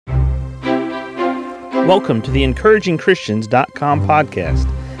Welcome to the encouragingchristians.com podcast.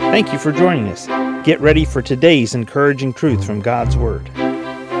 Thank you for joining us. Get ready for today's encouraging truth from God's Word.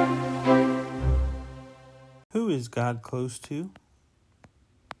 Who is God close to?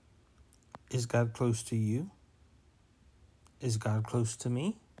 Is God close to you? Is God close to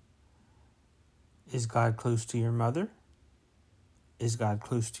me? Is God close to your mother? Is God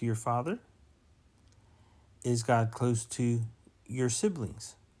close to your father? Is God close to your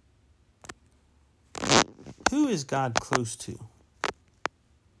siblings? Who is God close to?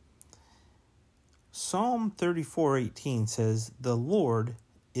 Psalm 34:18 says, "The Lord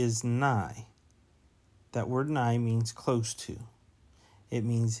is nigh." That word nigh means close to. It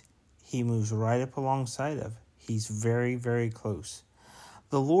means he moves right up alongside of. He's very, very close.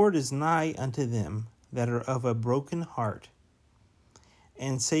 The Lord is nigh unto them that are of a broken heart,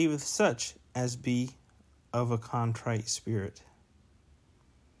 and saveth such as be of a contrite spirit.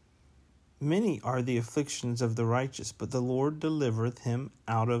 Many are the afflictions of the righteous, but the Lord delivereth him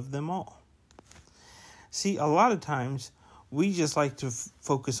out of them all. See, a lot of times we just like to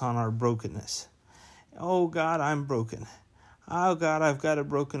focus on our brokenness. Oh God, I'm broken. Oh God, I've got a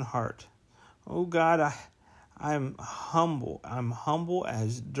broken heart. Oh God, I'm humble. I'm humble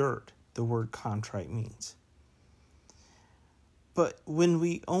as dirt, the word contrite means. But when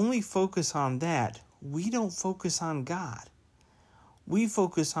we only focus on that, we don't focus on God. We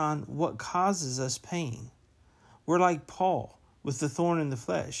focus on what causes us pain. We're like Paul with the thorn in the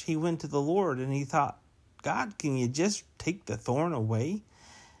flesh. He went to the Lord and he thought, God, can you just take the thorn away?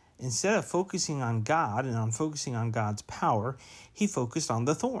 Instead of focusing on God and on focusing on God's power, he focused on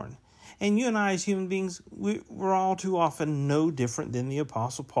the thorn. And you and I as human beings, we're all too often no different than the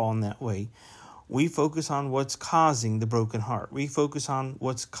Apostle Paul in that way. We focus on what's causing the broken heart. We focus on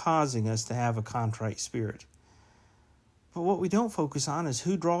what's causing us to have a contrite spirit. But what we don't focus on is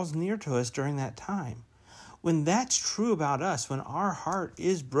who draws near to us during that time. When that's true about us, when our heart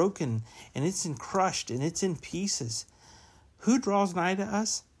is broken and it's crushed and it's in pieces, who draws nigh to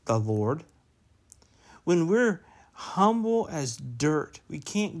us? The Lord. When we're humble as dirt, we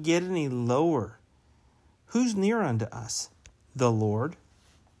can't get any lower, who's near unto us? The Lord.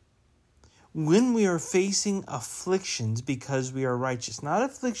 When we are facing afflictions because we are righteous, not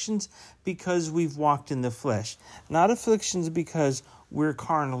afflictions because we've walked in the flesh, not afflictions because we're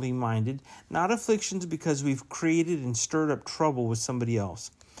carnally minded, not afflictions because we've created and stirred up trouble with somebody else.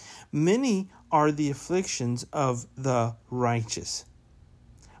 Many are the afflictions of the righteous.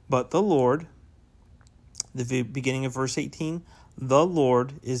 But the Lord, the beginning of verse 18, the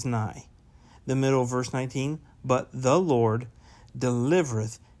Lord is nigh. The middle of verse 19, but the Lord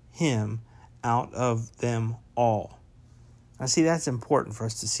delivereth him out of them all. Now see, that's important for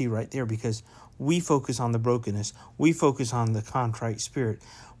us to see right there, because we focus on the brokenness. We focus on the contrite spirit.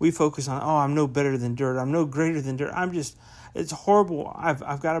 We focus on, oh, I'm no better than dirt. I'm no greater than dirt. It's horrible.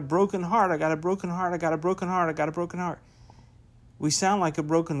 I've got a broken heart. I got a broken heart. I got a broken heart. I got a broken heart. We sound like a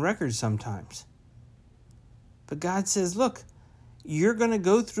broken record sometimes. But God says, look, you're going to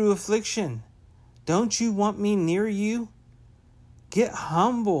go through affliction. Don't you want me near you? Get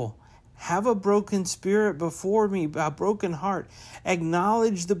humble. Have a broken spirit before me, a broken heart.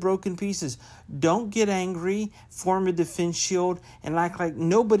 Acknowledge the broken pieces. Don't get angry, form a defense shield, and act like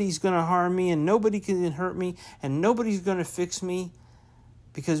nobody's going to harm me and nobody can hurt me and nobody's going to fix me.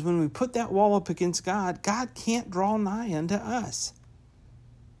 Because when we put that wall up against God, God can't draw nigh unto us.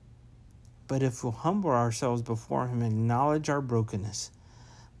 But if we'll humble ourselves before him and acknowledge our brokenness,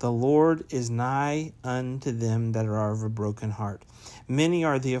 the Lord is nigh unto them that are of a broken heart. Many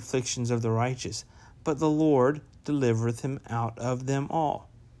are the afflictions of the righteous, but the Lord delivereth him out of them all.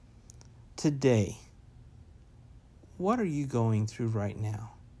 Today, what are you going through right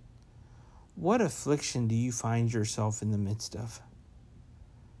now? What affliction do you find yourself in the midst of?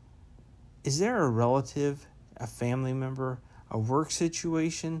 Is there a relative, a family member, a work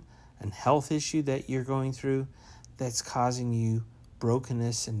situation, a health issue that you're going through that's causing you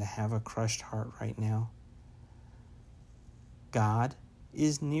brokenness and to have a crushed heart right now? God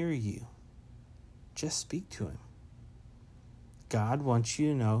is near you. Just speak to him. God wants you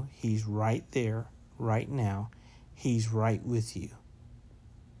to know he's right there, right now. He's right with you.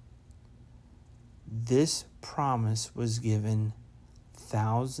 This promise was given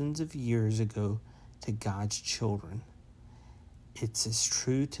thousands of years ago to God's children. It's as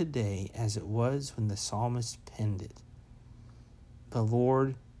true today as it was when the psalmist penned it. The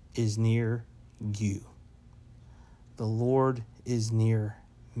Lord is near you. The Lord is near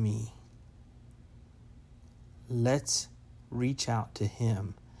me. Let's reach out to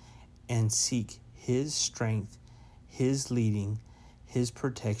him and seek his strength, his leading, his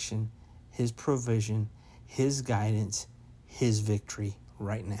protection, His provision, His guidance, His victory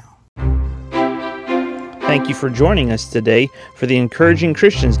right now. Thank you for joining us today for the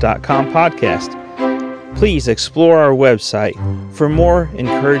EncouragingChristians.com podcast. Please explore our website for more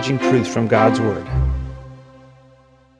encouraging truths from God's Word.